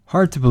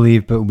Hard to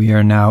believe, but we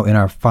are now in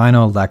our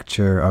final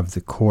lecture of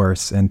the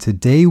course, and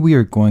today we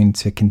are going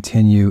to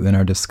continue in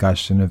our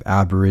discussion of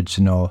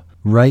Aboriginal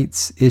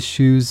rights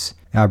issues,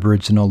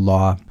 Aboriginal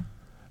law,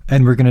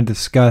 and we're going to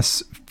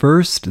discuss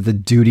first the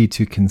duty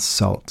to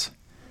consult.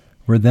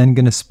 We're then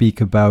going to speak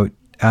about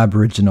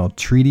Aboriginal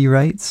treaty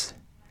rights,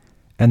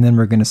 and then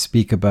we're going to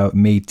speak about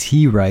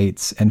Métis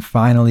rights, and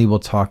finally we'll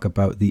talk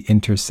about the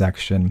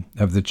intersection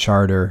of the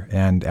Charter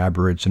and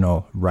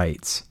Aboriginal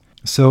rights.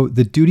 So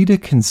the duty to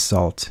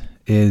consult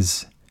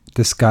is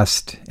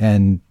discussed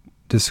and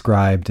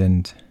described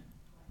and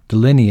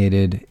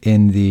delineated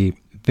in the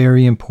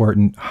very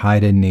important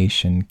Haida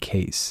Nation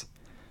case.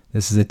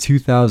 This is a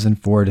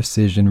 2004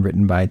 decision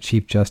written by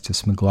Chief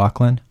Justice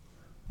McLachlin,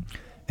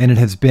 and it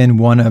has been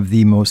one of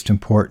the most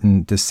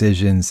important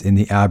decisions in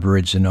the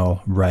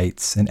Aboriginal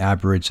rights and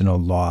Aboriginal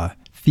law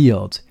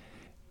field.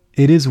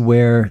 It is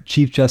where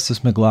Chief Justice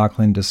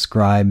McLachlin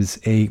describes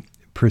a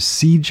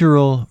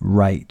procedural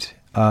right,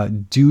 a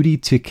duty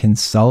to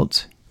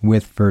consult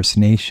with First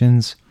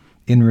Nations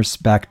in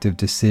respect of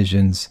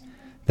decisions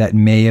that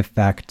may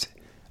affect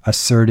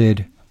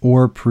asserted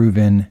or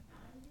proven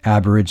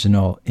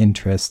Aboriginal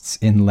interests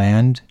in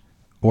land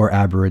or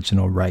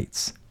Aboriginal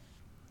rights.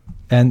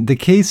 And the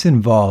case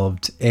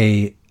involved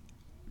a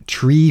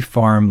tree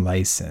farm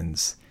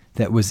license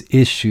that was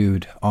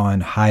issued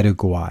on Haida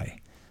Gwaii.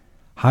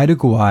 Haida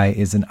Gwaii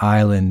is an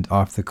island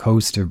off the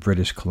coast of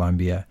British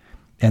Columbia,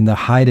 and the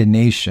Haida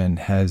Nation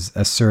has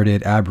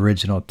asserted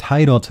Aboriginal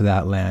title to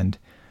that land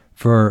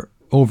for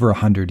over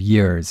 100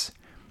 years.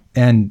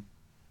 And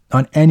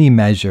on any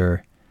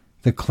measure,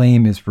 the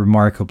claim is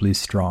remarkably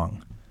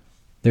strong.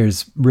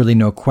 There's really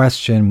no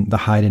question the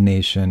Haida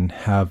Nation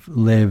have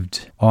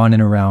lived on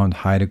and around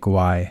Haida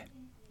Gwaii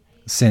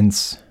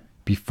since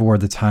before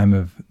the time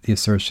of the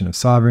assertion of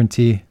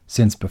sovereignty,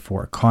 since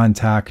before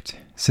contact,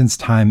 since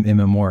time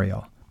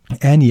immemorial.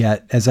 And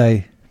yet, as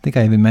I think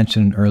I even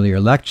mentioned in an earlier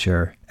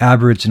lecture,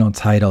 Aboriginal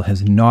title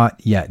has not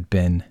yet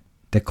been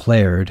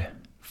declared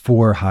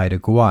for Haida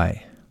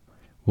Gwaii.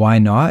 Why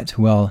not?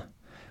 Well,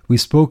 we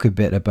spoke a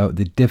bit about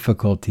the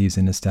difficulties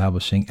in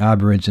establishing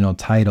Aboriginal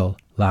title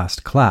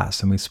last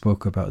class, and we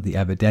spoke about the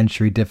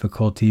evidentiary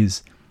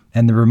difficulties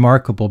and the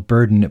remarkable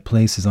burden it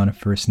places on a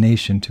First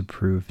Nation to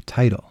prove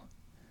title.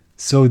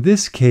 So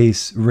this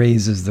case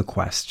raises the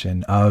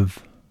question of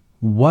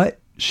what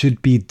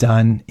should be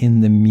done in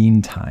the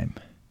meantime.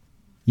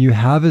 You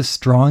have a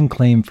strong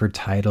claim for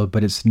title,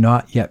 but it's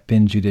not yet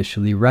been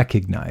judicially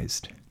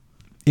recognized.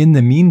 In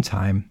the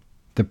meantime,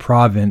 the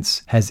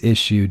province has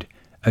issued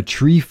a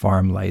tree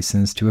farm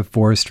license to a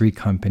forestry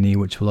company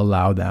which will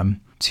allow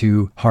them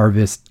to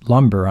harvest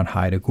lumber on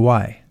Haida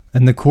Gwaii.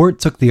 And the court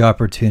took the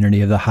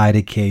opportunity of the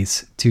Haida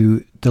case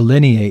to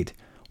delineate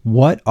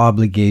what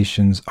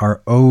obligations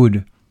are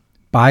owed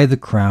by the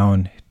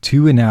Crown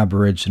to an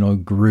Aboriginal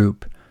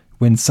group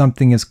when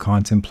something is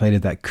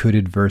contemplated that could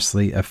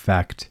adversely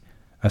affect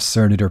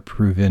asserted or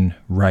proven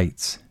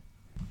rights.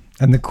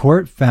 And the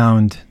court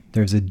found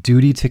there's a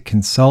duty to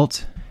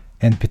consult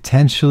and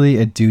potentially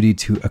a duty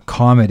to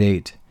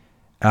accommodate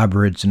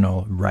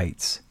Aboriginal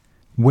rights.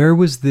 Where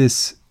was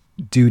this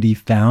duty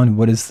found?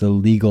 What is the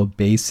legal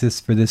basis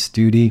for this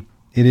duty?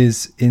 It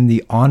is in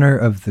the honor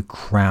of the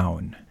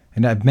Crown.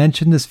 And I've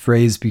mentioned this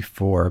phrase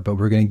before, but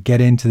we're going to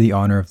get into the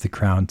honor of the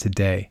Crown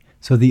today.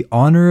 So the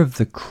honor of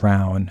the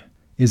Crown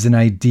is an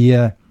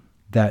idea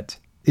that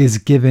is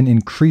given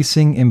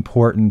increasing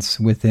importance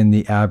within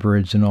the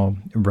Aboriginal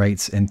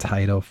rights and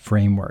title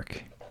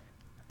framework.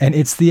 And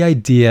it's the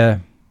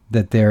idea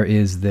that there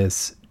is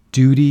this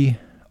duty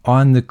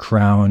on the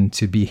Crown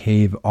to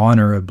behave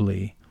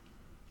honorably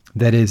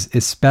that is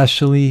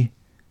especially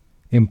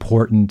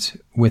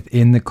important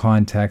within the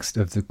context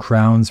of the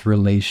Crown's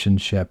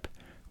relationship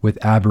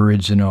with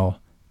Aboriginal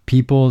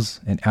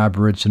peoples and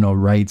Aboriginal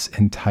rights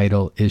and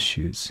title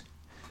issues.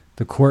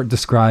 The court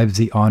describes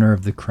the honor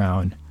of the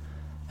Crown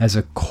as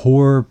a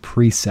core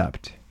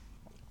precept,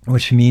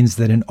 which means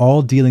that in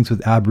all dealings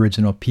with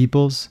Aboriginal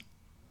peoples,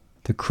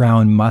 the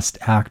Crown must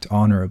act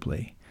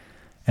honorably.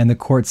 And the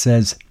court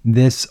says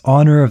this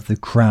honor of the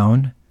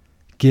Crown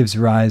gives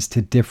rise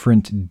to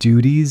different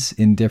duties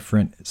in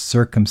different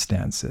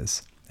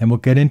circumstances. And we'll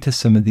get into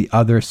some of the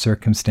other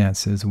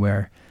circumstances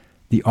where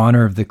the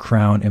honor of the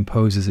Crown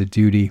imposes a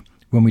duty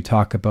when we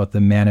talk about the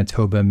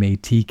Manitoba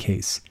Métis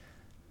case.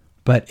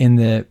 But in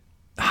the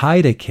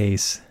Haida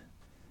case,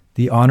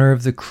 the honor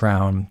of the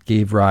Crown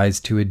gave rise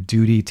to a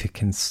duty to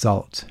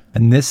consult.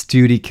 And this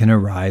duty can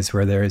arise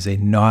where there is a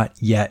not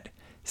yet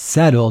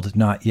settled,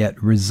 not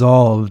yet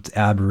resolved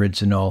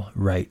Aboriginal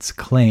rights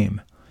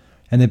claim.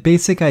 And the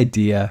basic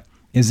idea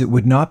is it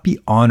would not be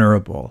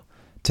honorable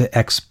to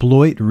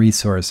exploit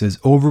resources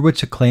over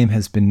which a claim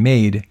has been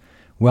made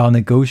while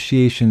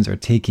negotiations are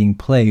taking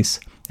place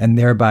and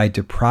thereby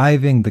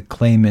depriving the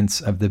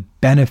claimants of the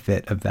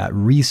benefit of that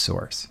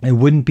resource. It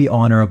wouldn't be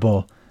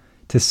honorable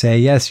to say,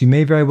 yes, you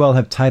may very well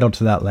have title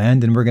to that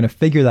land, and we're going to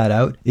figure that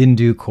out in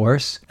due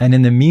course. And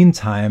in the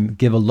meantime,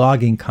 give a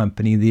logging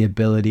company the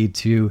ability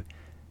to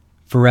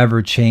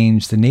forever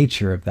change the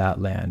nature of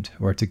that land,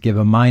 or to give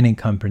a mining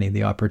company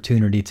the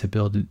opportunity to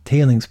build a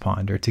tailings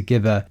pond, or to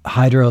give a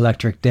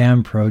hydroelectric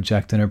dam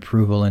project an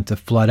approval and to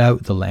flood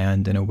out the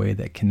land in a way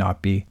that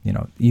cannot be,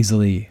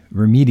 easily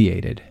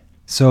remediated.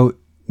 So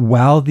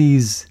while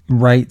these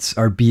rights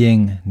are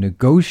being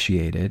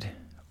negotiated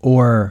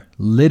or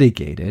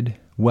litigated,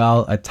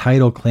 while a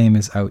title claim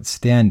is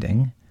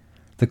outstanding,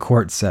 the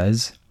court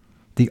says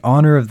the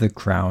honor of the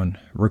Crown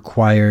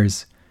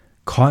requires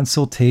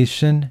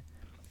consultation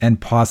and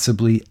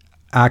possibly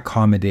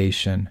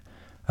accommodation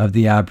of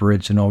the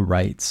Aboriginal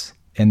rights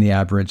and the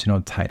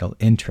Aboriginal title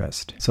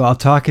interest. So I'll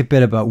talk a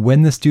bit about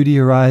when this duty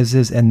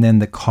arises and then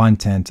the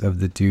content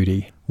of the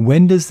duty.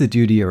 When does the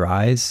duty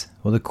arise?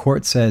 Well, the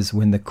court says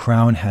when the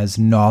Crown has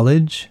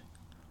knowledge,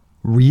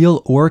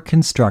 real or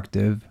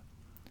constructive,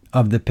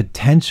 of the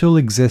potential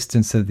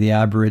existence of the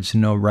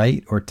Aboriginal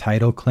right or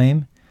title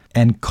claim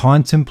and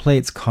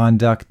contemplates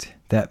conduct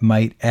that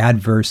might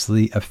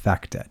adversely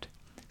affect it.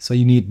 So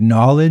you need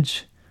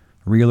knowledge,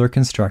 real or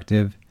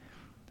constructive,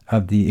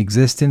 of the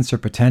existence or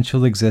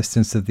potential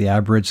existence of the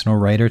Aboriginal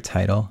right or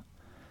title,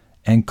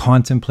 and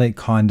contemplate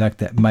conduct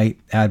that might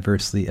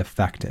adversely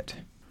affect it.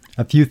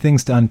 A few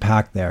things to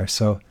unpack there.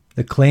 So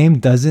the claim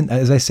doesn't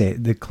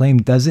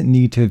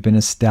need to have been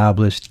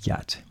established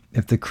yet.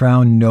 If the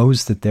Crown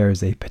knows that there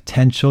is a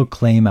potential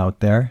claim out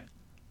there,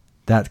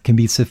 that can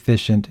be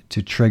sufficient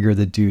to trigger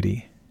the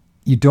duty.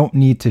 You don't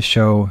need to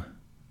show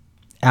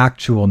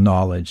actual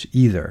knowledge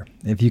either.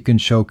 If you can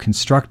show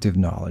constructive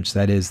knowledge,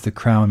 that is, the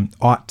Crown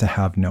ought to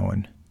have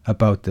known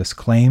about this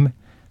claim,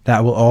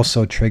 that will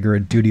also trigger a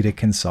duty to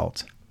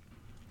consult.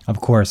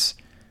 Of course,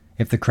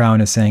 if the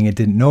Crown is saying it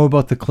didn't know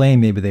about the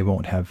claim, maybe they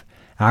won't have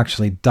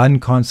actually done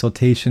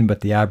consultation,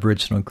 but the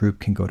Aboriginal group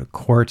can go to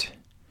court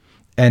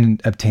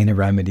and obtain a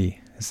remedy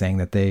saying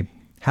that they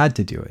had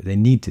to do it, they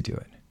need to do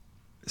it.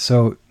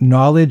 So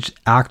knowledge,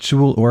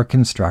 actual or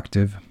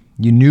constructive,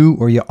 you knew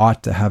or you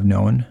ought to have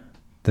known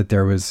that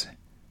there was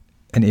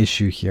an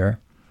issue here,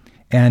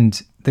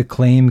 and the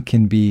claim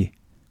can be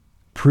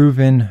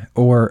proven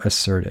or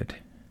asserted.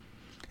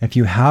 If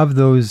you have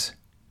those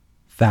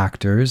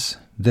factors,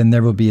 then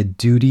there will be a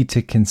duty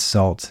to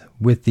consult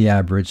with the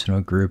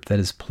Aboriginal group that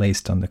is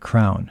placed on the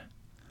Crown.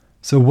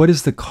 So what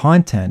is the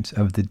content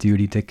of the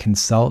duty to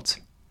consult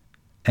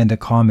and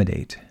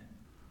accommodate?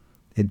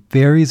 It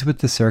varies with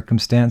the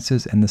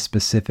circumstances and the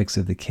specifics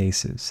of the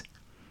cases.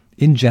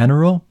 In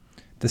general,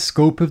 the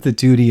scope of the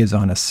duty is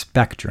on a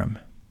spectrum,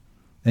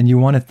 and you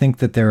want to think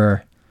that there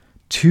are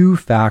two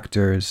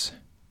factors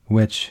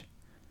which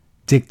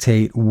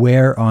dictate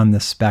where on the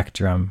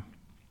spectrum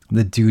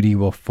the duty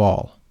will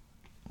fall.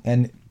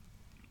 And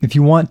if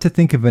you want to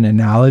think of an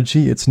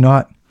analogy, it's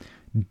not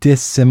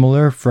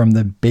dissimilar from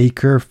the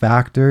Baker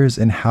factors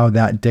and how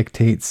that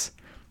dictates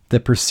the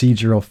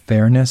procedural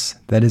fairness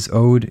that is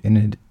owed in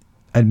an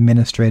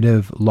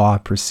administrative law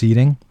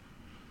proceeding.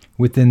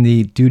 Within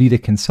the duty to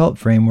consult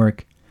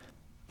framework,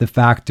 the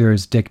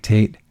factors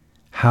dictate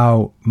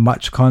how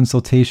much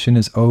consultation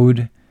is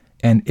owed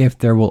and if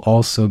there will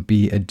also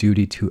be a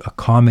duty to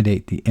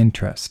accommodate the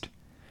interest.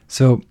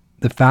 So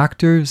the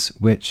factors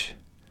which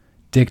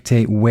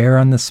dictate where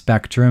on the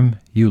spectrum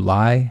you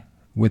lie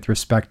with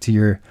respect to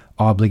your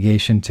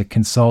obligation to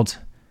consult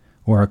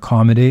or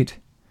accommodate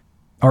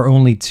are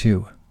only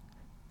two.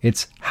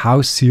 It's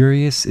how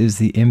serious is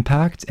the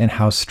impact and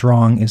how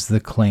strong is the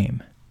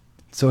claim.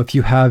 So if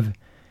you have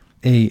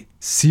a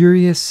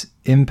serious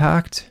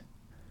impact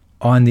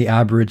on the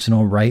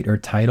Aboriginal right or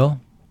title,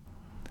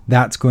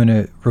 that's going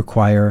to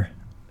require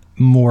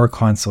more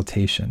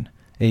consultation.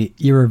 A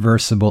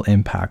irreversible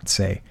impact,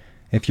 say,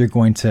 if you're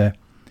going to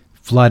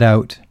flood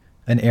out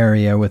an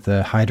area with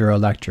a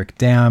hydroelectric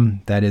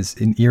dam, that is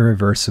an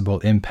irreversible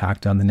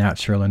impact on the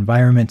natural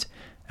environment,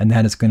 and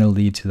that is going to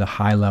lead to the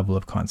high level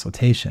of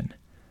consultation.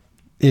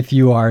 If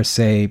you are,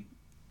 say,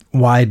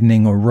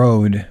 widening a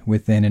road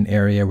within an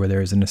area where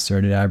there is an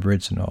asserted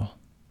Aboriginal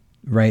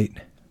right,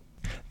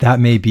 that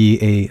may be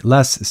a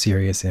less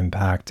serious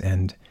impact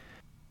and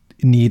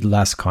need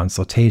less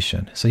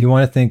consultation. So you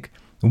want to think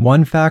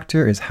one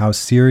factor is how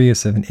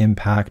serious of an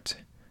impact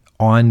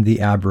on the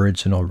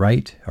Aboriginal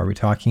right are we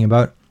talking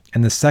about?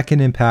 And the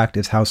second impact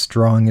is how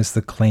strong is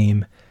the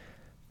claim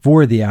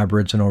for the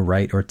Aboriginal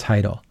right or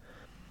title.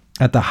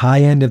 At the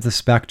high end of the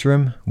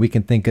spectrum, we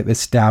can think of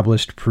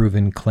established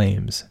proven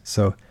claims.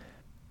 So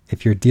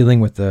if you're dealing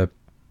with a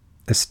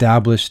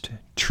established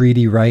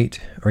treaty right,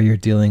 or you're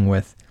dealing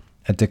with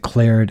a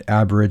declared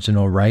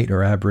Aboriginal right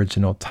or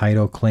Aboriginal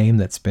title claim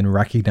that's been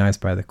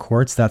recognized by the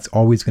courts, that's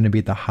always going to be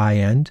at the high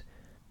end.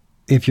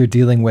 If you're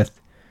dealing with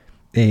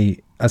a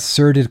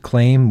asserted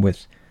claim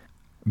with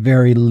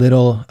very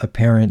little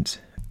apparent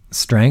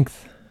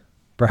strength,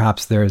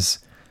 perhaps there's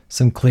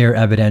some clear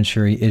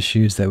evidentiary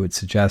issues that would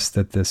suggest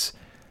that this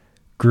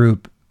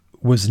group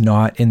was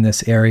not in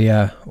this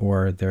area,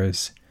 or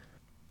there's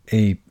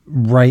a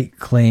right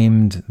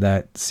claimed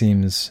that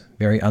seems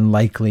very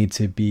unlikely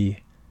to be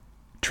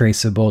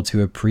traceable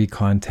to a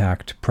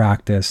pre-contact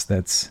practice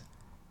that's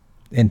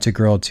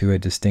integral to a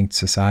distinct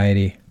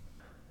society.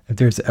 If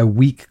there's a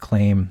weak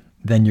claim,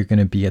 then you're going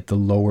to be at the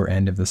lower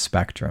end of the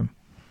spectrum.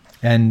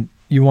 And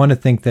you want to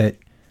think that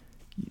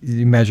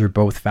you measure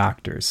both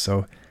factors.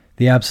 So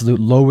the absolute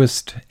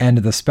lowest end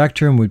of the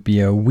spectrum would be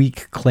a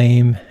weak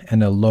claim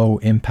and a low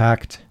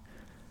impact.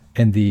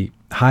 And the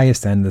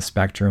highest end of the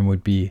spectrum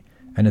would be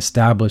an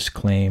established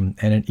claim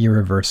and an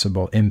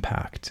irreversible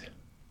impact.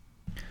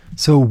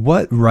 So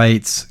what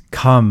rights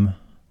come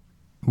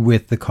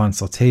with the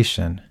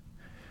consultation?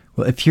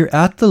 Well, if you're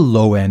at the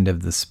low end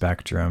of the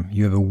spectrum,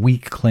 you have a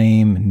weak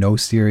claim, no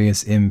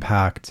serious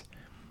impact,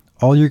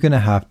 all you're going to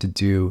have to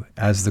do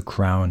as the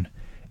Crown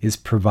is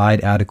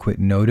provide adequate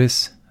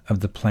notice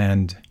of the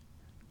planned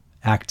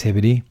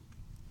activity,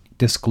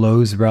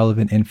 disclose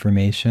relevant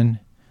information,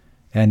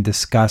 and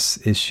discuss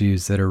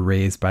issues that are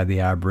raised by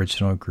the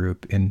Aboriginal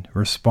group in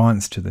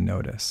response to the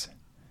notice.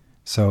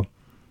 So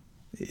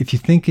if you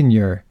think in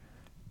your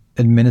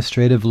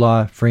administrative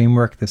law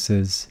framework, this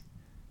is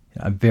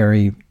a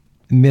very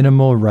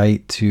minimal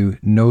right to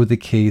know the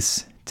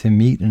case, to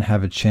meet and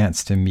have a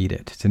chance to meet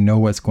it, to know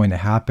what's going to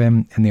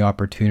happen and the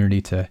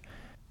opportunity to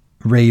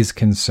raise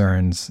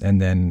concerns and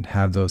then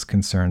have those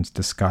concerns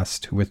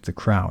discussed with the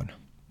Crown.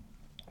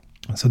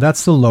 So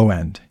that's the low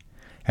end.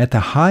 At the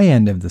high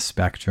end of the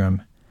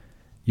spectrum,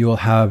 you will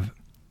have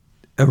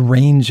a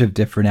range of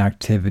different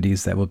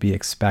activities that will be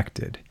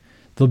expected.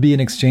 There'll be an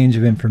exchange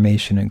of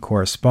information and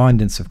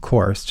correspondence, of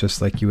course,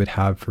 just like you would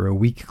have for a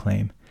weak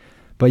claim.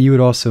 But you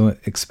would also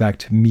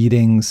expect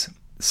meetings,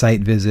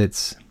 site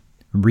visits,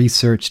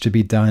 research to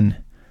be done,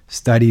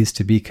 studies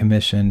to be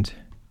commissioned,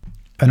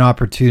 an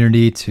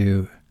opportunity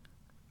to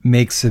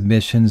make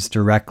submissions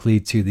directly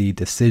to the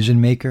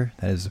decision maker,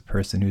 that is the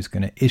person who's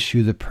going to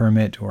issue the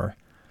permit or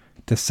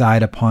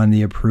decide upon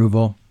the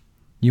approval.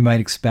 You might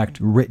expect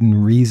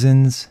written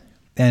reasons.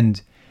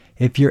 And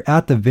if you're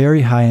at the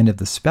very high end of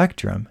the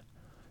spectrum,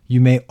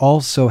 you may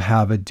also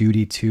have a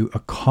duty to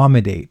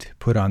accommodate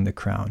put on the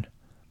Crown.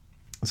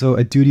 So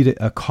a duty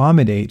to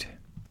accommodate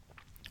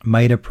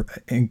might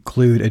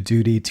include a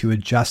duty to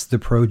adjust the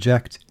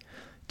project,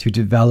 to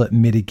develop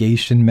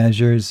mitigation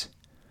measures,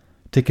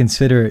 to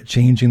consider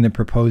changing the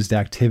proposed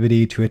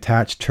activity, to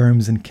attach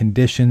terms and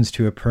conditions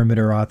to a permit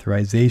or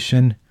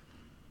authorization,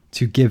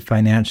 to give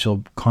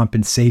financial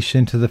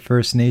compensation to the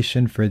First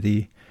Nation for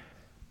the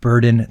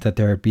burden that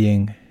they're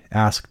being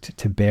asked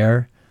to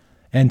bear,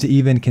 and to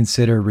even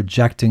consider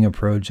rejecting a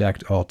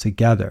project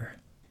altogether.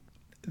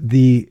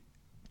 The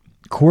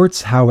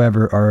courts,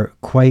 however, are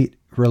quite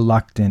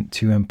reluctant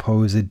to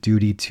impose a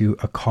duty to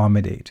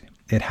accommodate.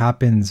 It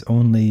happens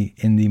only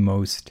in the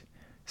most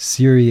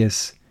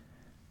serious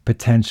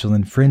potential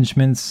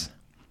infringements,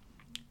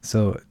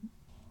 so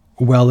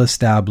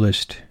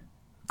well-established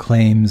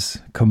claims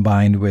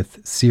combined with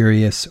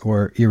serious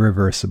or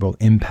irreversible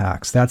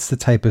impacts. That's the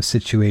type of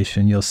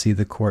situation you'll see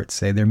the court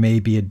say there may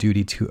be a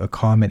duty to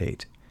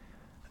accommodate.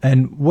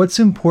 And what's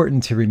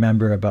important to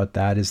remember about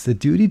that is the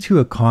duty to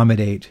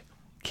accommodate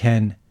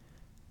can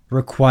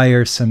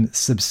require some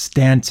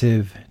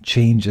substantive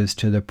changes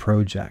to the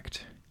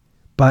project.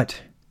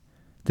 But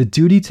the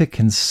duty to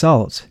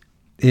consult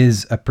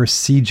is a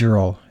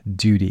procedural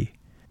duty.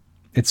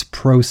 It's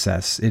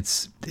process.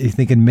 I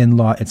think in Min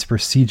law, it's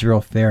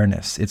procedural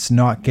fairness. It's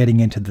not getting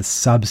into the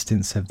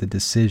substance of the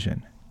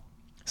decision.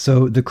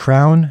 So the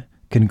Crown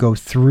can go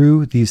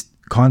through these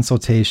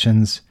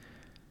consultations,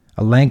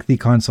 a lengthy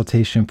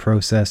consultation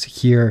process,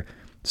 hear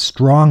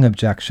strong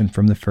objection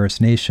from the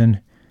First Nation,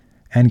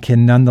 and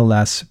can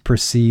nonetheless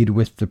proceed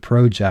with the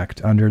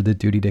project under the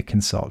duty to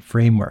consult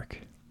framework.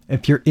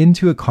 If you're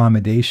into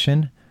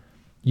accommodation,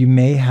 you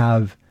may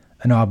have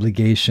an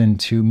obligation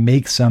to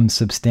make some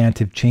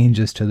substantive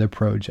changes to the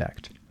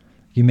project.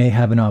 You may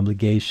have an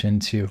obligation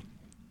to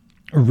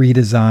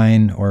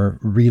redesign or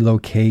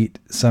relocate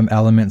some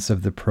elements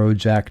of the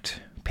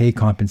project, pay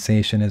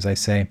compensation, as I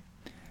say.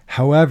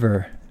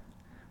 However,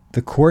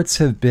 the courts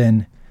have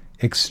been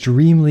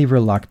extremely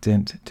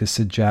reluctant to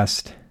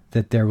suggest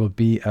that there will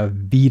be a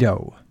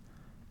veto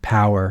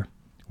power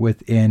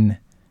within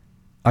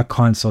a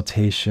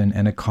consultation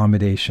and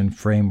accommodation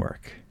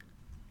framework.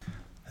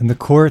 And the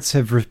courts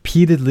have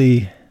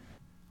repeatedly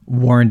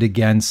warned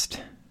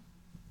against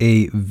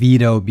a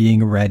veto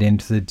being read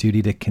into the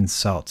duty to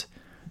consult.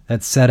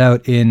 That's set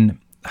out in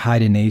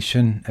Haida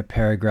Nation at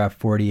paragraph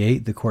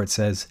 48. The court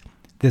says,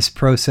 "This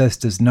process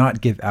does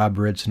not give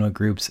Aboriginal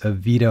groups a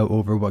veto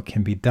over what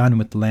can be done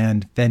with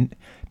land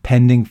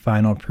pending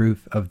final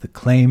proof of the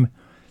claim.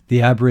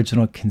 The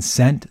Aboriginal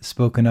consent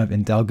spoken of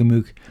in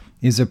Delgamuukw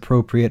is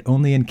appropriate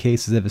only in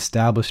cases of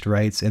established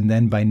rights and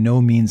then by no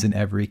means in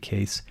every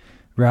case.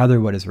 Rather,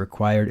 what is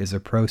required is a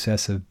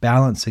process of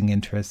balancing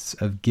interests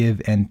of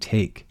give and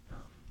take."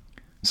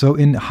 So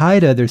in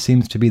Haida, there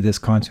seems to be this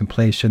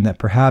contemplation that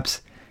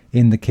perhaps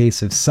in the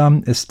case of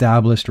some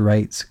established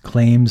rights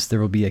claims, there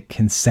will be a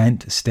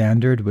consent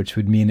standard, which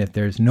would mean if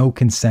there's no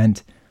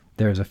consent,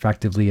 there's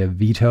effectively a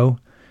veto.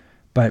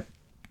 But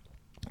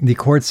the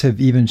courts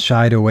have even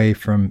shied away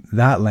from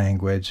that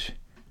language.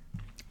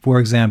 For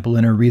example,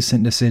 in a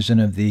recent decision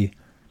of the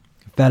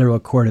Federal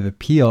Court of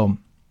Appeal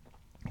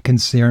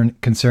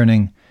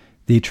concerning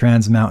the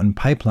Trans Mountain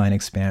Pipeline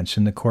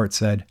expansion, the court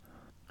said,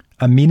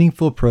 "A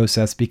meaningful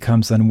process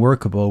becomes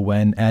unworkable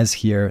when, as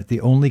here,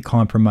 the only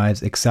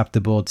compromise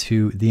acceptable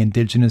to the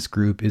indigenous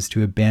group is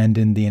to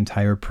abandon the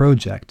entire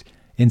project,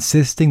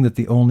 insisting that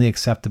the only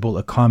acceptable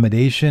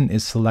accommodation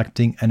is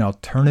selecting an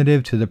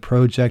alternative to the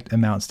project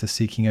amounts to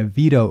seeking a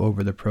veto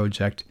over the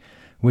project,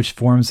 which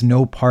forms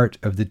no part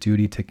of the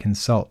duty to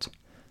consult."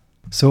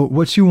 So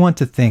what you want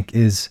to think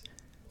is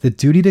the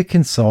duty to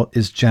consult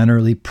is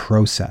generally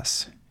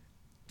process.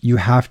 You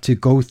have to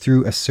go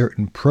through a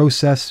certain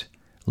process,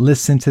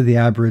 listen to the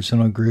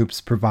Aboriginal groups,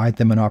 provide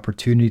them an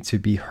opportunity to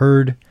be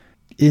heard.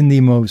 In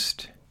the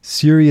most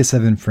serious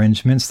of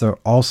infringements, there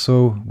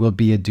also will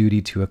be a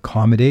duty to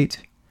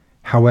accommodate.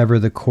 However,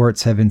 the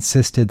courts have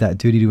insisted that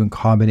duty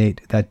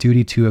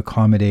to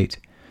accommodate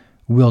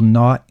will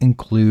not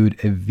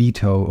include a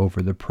veto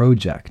over the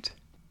project.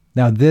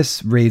 Now,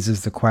 this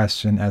raises the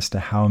question as to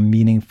how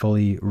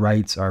meaningfully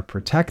rights are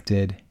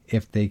protected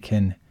if they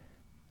can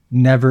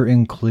never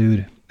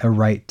include a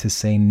right to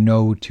say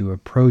no to a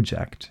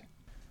project.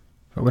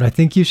 But what I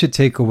think you should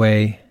take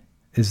away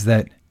is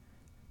that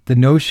the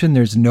notion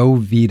there's no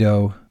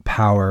veto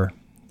power,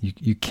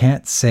 you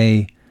can't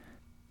say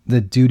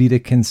the duty to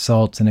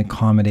consult and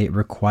accommodate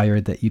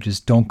required that you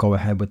just don't go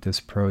ahead with this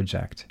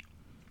project.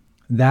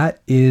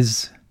 That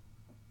is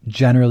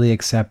generally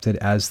accepted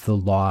as the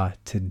law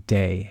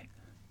today.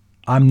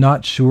 I'm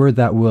not sure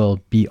that will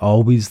be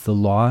always the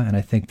law, and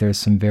I think there's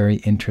some very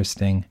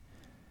interesting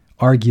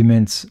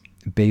arguments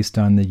based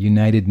on the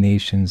United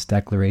Nations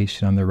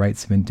Declaration on the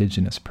Rights of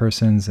Indigenous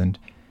Persons and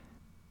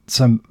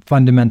some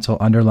fundamental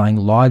underlying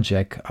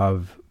logic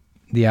of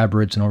the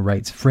Aboriginal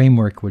rights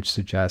framework, which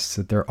suggests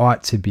that there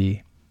ought to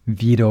be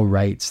veto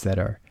rights that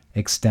are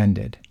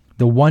extended.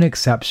 The one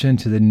exception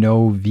to the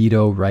no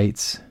veto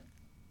rights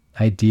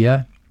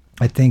idea,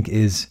 I think,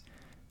 is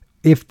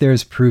if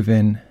there's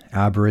proven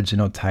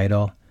Aboriginal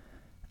title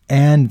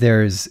and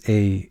there's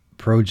a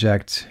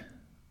project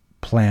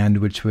planned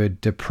which would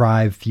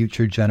deprive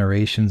future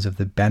generations of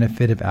the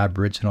benefit of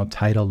Aboriginal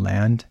title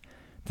land.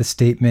 The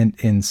statement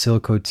in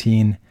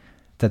Silcoteen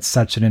that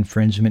such an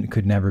infringement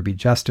could never be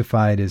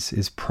justified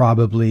is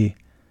probably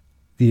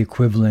the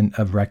equivalent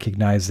of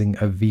recognizing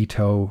a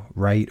veto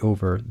right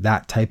over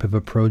that type of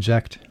a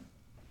project.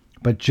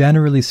 But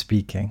generally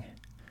speaking,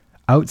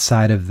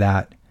 outside of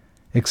that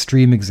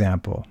extreme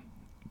example,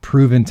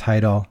 proven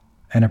title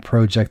and a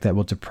project that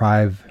will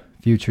deprive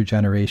future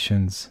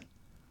generations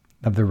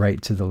of the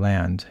right to the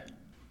land,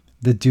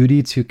 the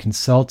duty to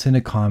consult and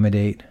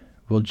accommodate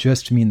will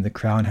just mean the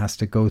Crown has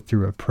to go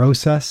through a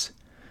process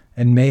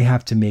and may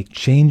have to make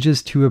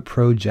changes to a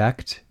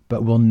project,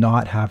 but will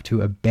not have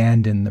to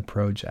abandon the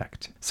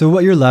project. So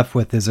what you're left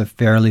with is a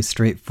fairly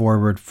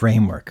straightforward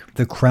framework.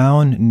 The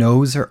Crown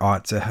knows or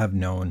ought to have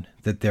known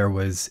that there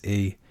was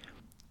a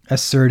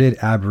asserted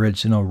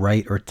Aboriginal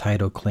right or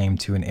title claim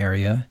to an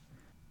area,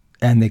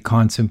 and they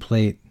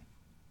contemplate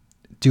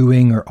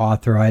doing or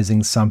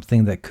authorizing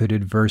something that could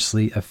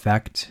adversely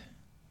affect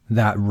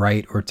that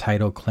right or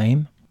title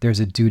claim. There's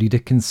a duty to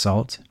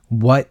consult.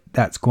 What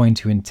that's going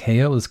to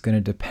entail is going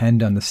to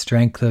depend on the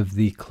strength of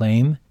the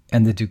claim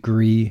and the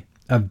degree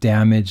of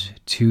damage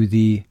to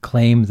the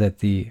claim that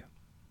the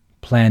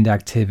planned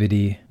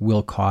activity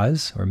will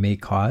cause or may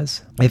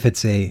cause. If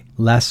it's a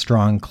less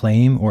strong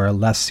claim or a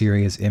less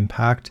serious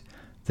impact,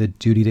 the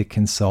duty to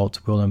consult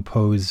will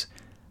impose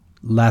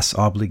less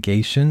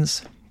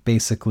obligations,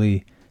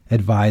 basically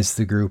advise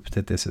the group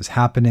that this is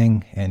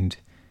happening and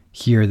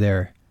hear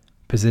their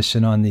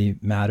position on the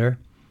matter.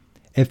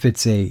 If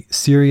it's a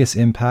serious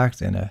impact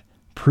and a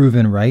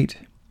proven right,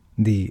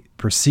 the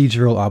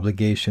procedural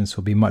obligations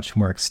will be much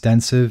more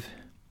extensive.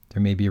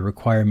 There may be a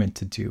requirement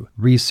to do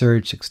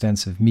research,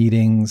 extensive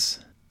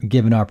meetings,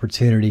 give an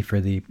opportunity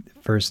for the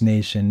First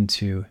Nation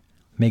to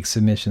make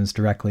submissions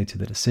directly to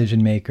the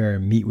decision maker,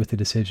 meet with the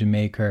decision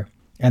maker.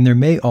 And there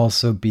may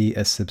also be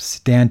a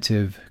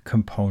substantive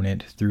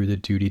component through the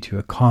duty to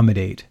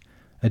accommodate,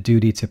 a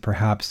duty to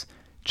perhaps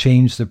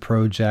change the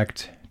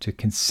project, to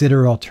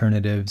consider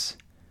alternatives.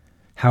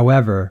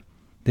 However,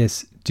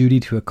 this duty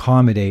to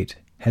accommodate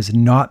has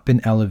not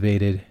been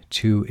elevated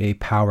to a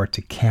power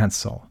to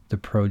cancel the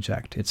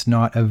project. It's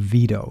not a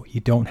veto.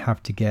 You don't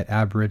have to get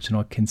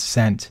Aboriginal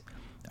consent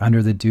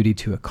under the duty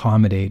to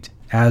accommodate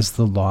as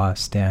the law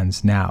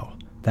stands now.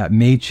 That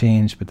may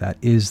change, but that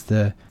is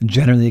the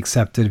generally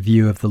accepted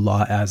view of the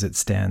law as it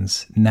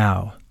stands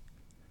now.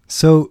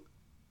 So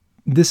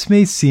this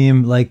may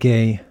seem like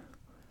a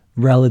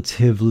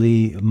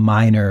relatively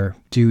minor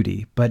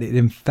duty, but it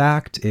in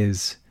fact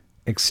is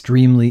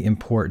extremely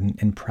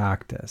important in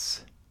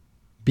practice.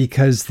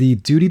 Because the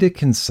duty to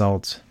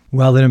consult,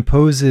 while it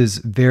imposes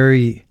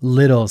very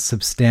little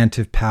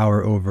substantive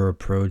power over a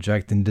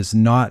project and does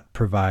not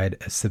provide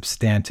a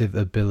substantive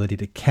ability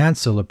to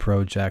cancel a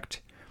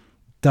project,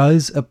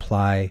 does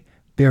apply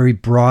very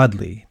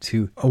broadly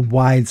to a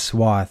wide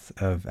swath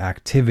of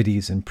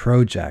activities and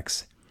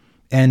projects.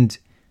 And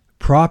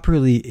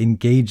properly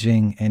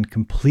engaging and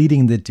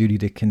completing the duty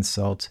to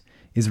consult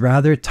is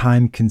rather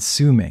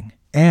time-consuming.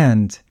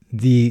 And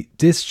the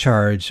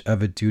discharge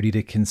of a duty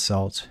to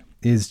consult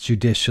is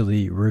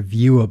judicially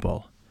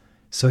reviewable.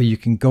 So you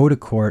can go to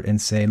court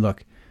and say,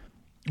 look,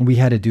 we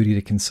had a duty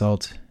to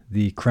consult.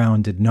 The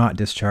Crown did not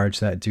discharge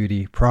that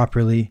duty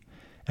properly.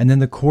 And then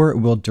the court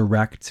will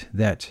direct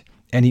that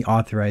any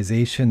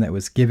authorization that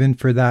was given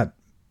for that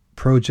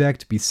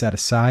project be set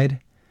aside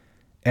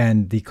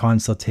and the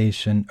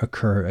consultation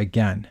occur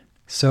again.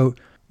 So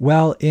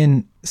while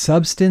in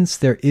substance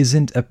there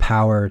isn't a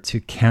power to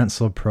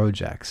cancel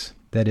projects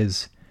that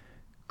is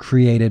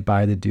created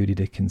by the duty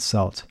to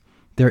consult,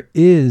 there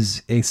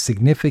is a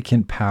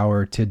significant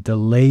power to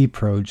delay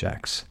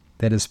projects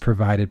that is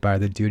provided by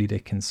the duty to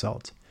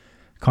consult.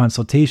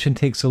 Consultation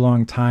takes a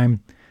long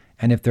time,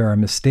 and if there are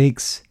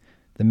mistakes,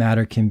 the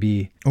matter can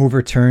be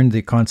overturned,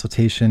 the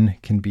consultation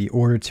can be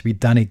ordered to be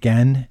done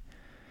again,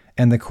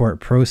 and the court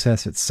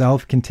process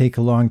itself can take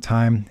a long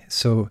time.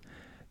 So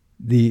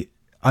the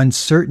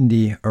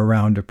uncertainty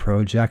around a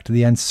project,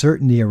 the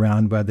uncertainty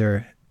around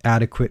whether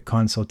adequate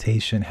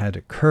consultation had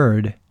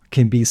occurred,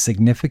 can be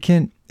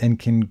significant and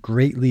can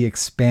greatly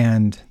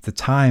expand the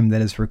time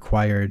that is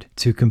required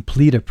to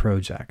complete a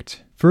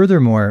project.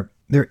 Furthermore,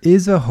 there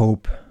is a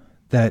hope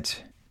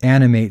that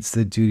animates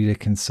the duty to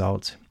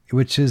consult,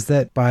 which is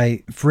that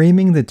by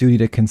framing the duty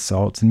to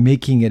consult and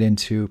making it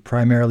into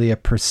primarily a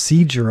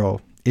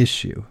procedural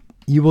issue,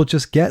 you will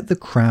just get the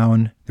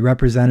Crown, the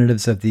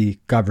representatives of the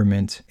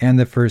government, and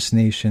the First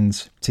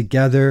Nations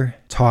together,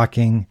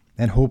 talking,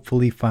 and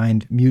hopefully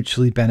find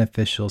mutually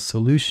beneficial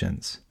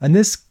solutions. And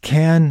this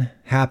can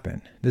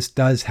happen. This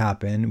does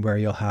happen, where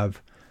you'll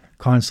have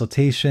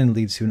consultation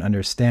leads to an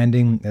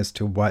understanding as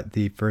to what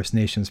the First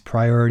Nations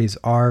priorities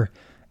are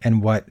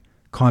and what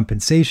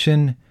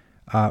compensation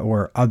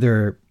or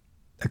other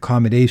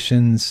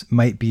accommodations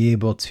might be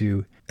able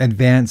to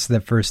advance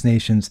the First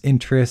Nations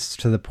interests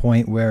to the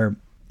point where,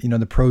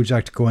 the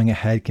project going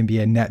ahead can be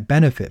a net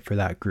benefit for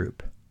that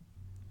group.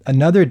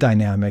 Another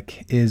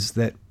dynamic is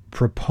that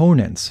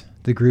proponents,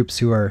 the groups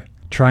who are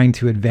trying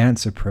to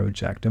advance a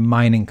project, a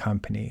mining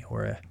company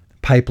or a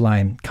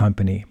pipeline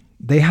company,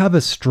 they have a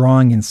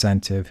strong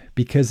incentive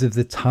because of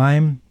the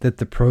time that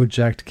the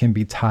project can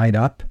be tied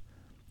up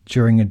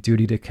during a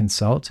duty to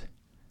consult.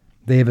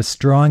 They have a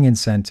strong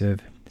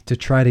incentive to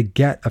try to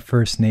get a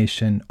First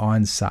Nation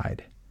on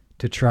side,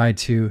 to try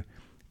to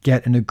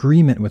get an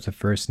agreement with a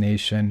First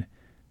Nation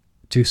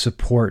to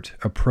support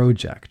a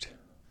project.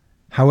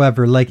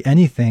 However, like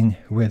anything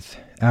with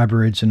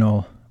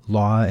Aboriginal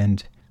law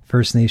and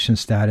First Nation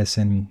status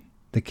in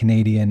the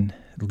Canadian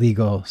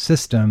legal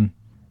system,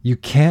 you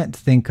can't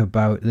think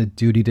about the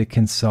duty to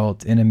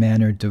consult in a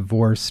manner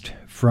divorced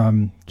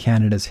from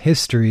Canada's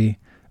history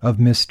of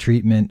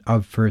mistreatment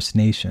of First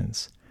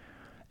Nations.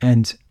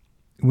 And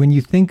when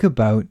you think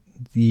about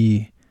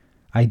the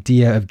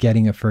idea of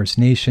getting a First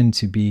Nation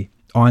to be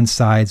on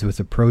sides with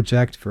a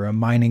project, for a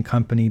mining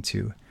company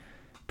to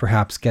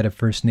perhaps get a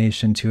First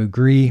Nation to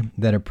agree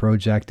that a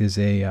project is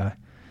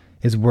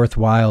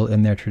worthwhile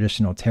in their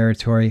traditional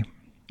territory,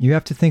 you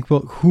have to think, well,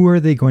 who are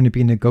they going to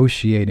be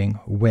negotiating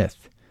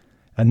with?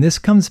 And this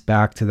comes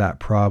back to that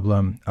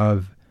problem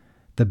of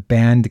the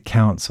band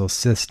council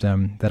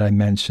system that I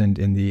mentioned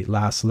in the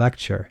last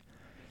lecture.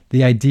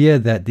 The idea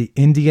that the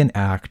Indian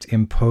Act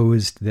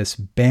imposed this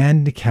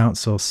band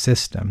council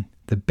system,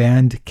 the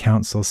band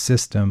council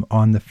system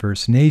on the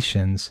First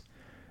Nations,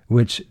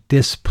 which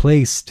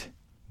displaced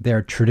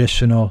their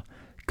traditional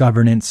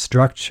governance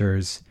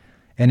structures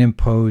and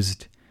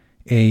imposed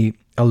a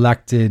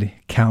elected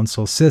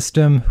council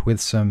system with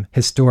some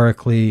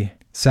historically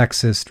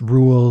sexist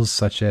rules,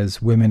 such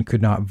as women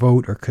could not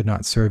vote or could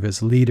not serve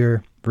as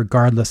leader,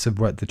 regardless of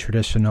what the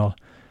traditional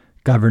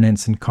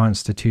governance and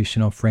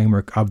constitutional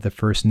framework of the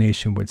First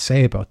Nation would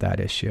say about that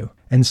issue.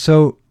 And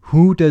so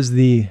who does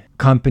the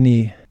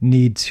company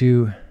need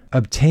to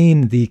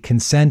obtain the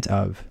consent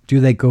of?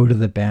 Do they go to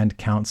the band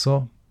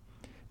council?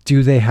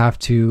 Do they have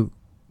to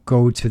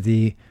go to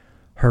the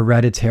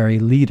hereditary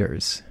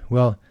leaders?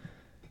 Well,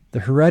 the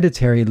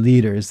hereditary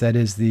leaders, that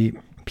is the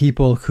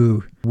people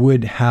who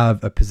would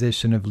have a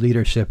position of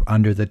leadership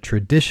under the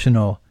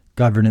traditional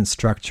governance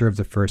structure of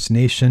the First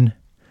Nation,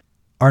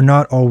 are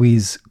not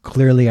always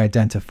clearly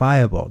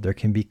identifiable. There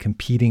can be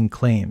competing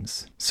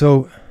claims.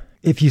 So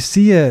if you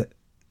see an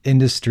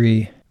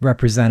industry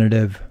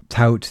representative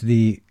tout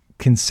the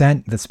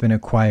consent that's been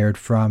acquired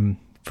from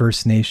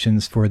First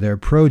Nations for their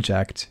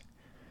project,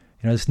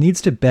 this needs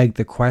to beg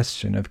the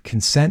question of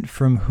consent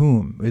from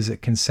whom? Is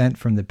it consent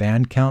from the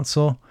band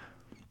council?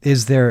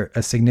 Is there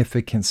a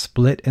significant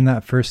split in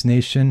that First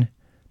Nation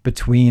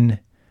between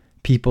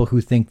people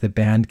who think the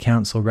band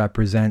council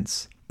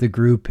represents the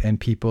group and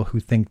people who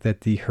think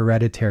that the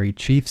hereditary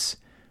chiefs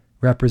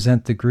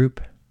represent the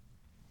group?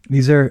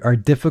 These are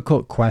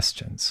difficult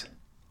questions.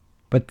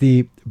 But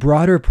the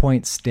broader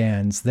point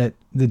stands that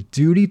the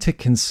duty to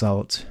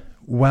consult,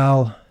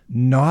 while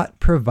not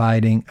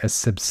providing a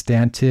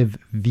substantive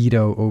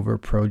veto over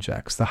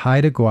projects, the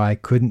Haida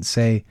Gwaii couldn't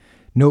say,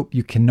 nope,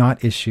 you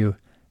cannot issue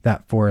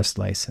that forest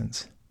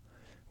license.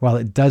 While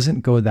it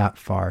doesn't go that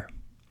far,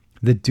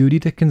 the duty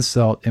to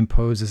consult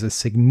imposes a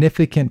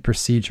significant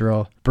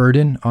procedural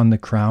burden on the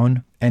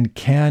Crown and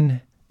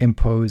can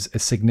impose a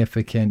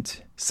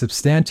significant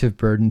substantive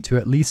burden to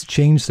at least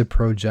change the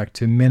project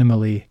to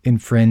minimally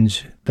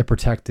infringe the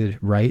protected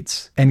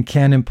rights, and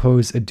can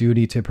impose a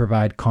duty to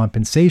provide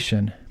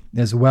compensation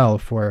as well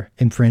for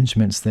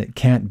infringements that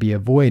can't be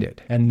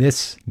avoided. And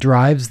this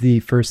drives the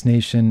First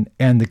Nation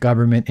and the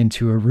government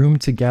into a room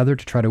together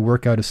to try to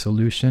work out a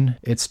solution.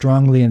 It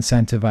strongly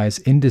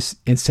incentivizes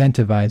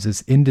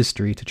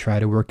industry to try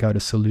to work out a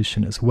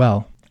solution as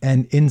well.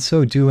 And in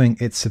so doing,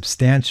 it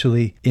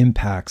substantially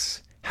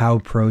impacts how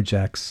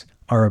projects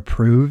are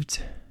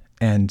approved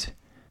and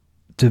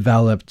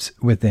developed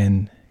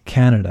within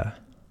Canada.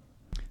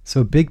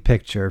 So big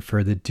picture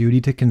for the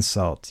duty to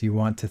consult, you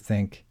want to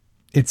think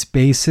its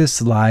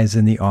basis lies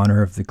in the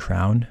honor of the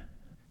Crown.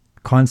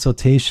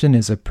 Consultation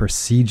is a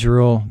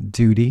procedural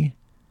duty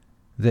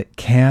that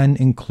can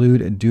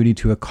include a duty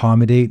to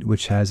accommodate,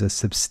 which has a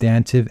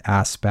substantive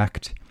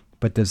aspect,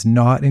 but does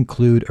not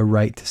include a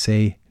right to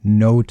say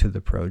no to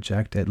the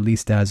project, at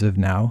least as of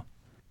now.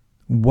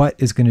 What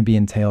is going to be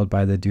entailed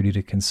by the duty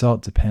to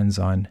consult depends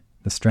on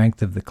the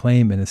strength of the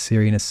claim and the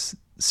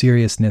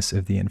seriousness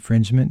of the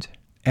infringement.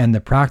 And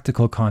the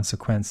practical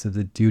consequence of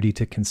the duty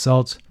to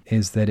consult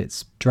is that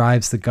it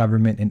drives the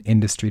government and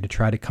industry to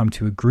try to come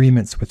to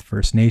agreements with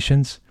First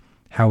Nations.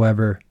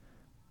 However,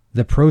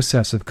 the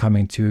process of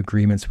coming to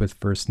agreements with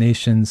First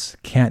Nations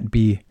can't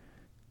be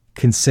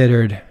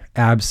considered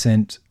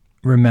absent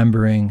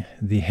remembering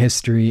the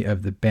history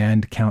of the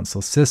band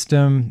council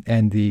system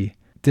and the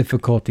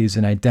difficulties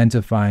in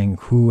identifying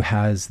who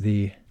has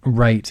the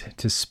right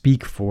to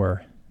speak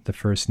for the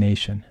First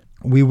Nation.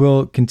 We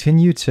will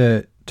continue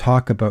to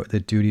talk about the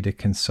duty to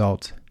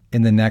consult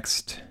in the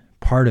next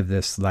part of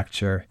this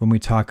lecture when we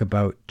talk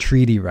about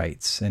treaty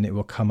rights, and it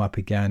will come up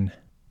again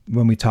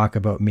when we talk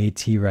about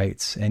Métis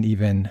rights and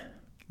even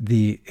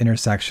the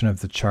intersection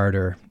of the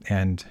Charter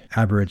and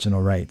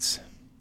Aboriginal rights.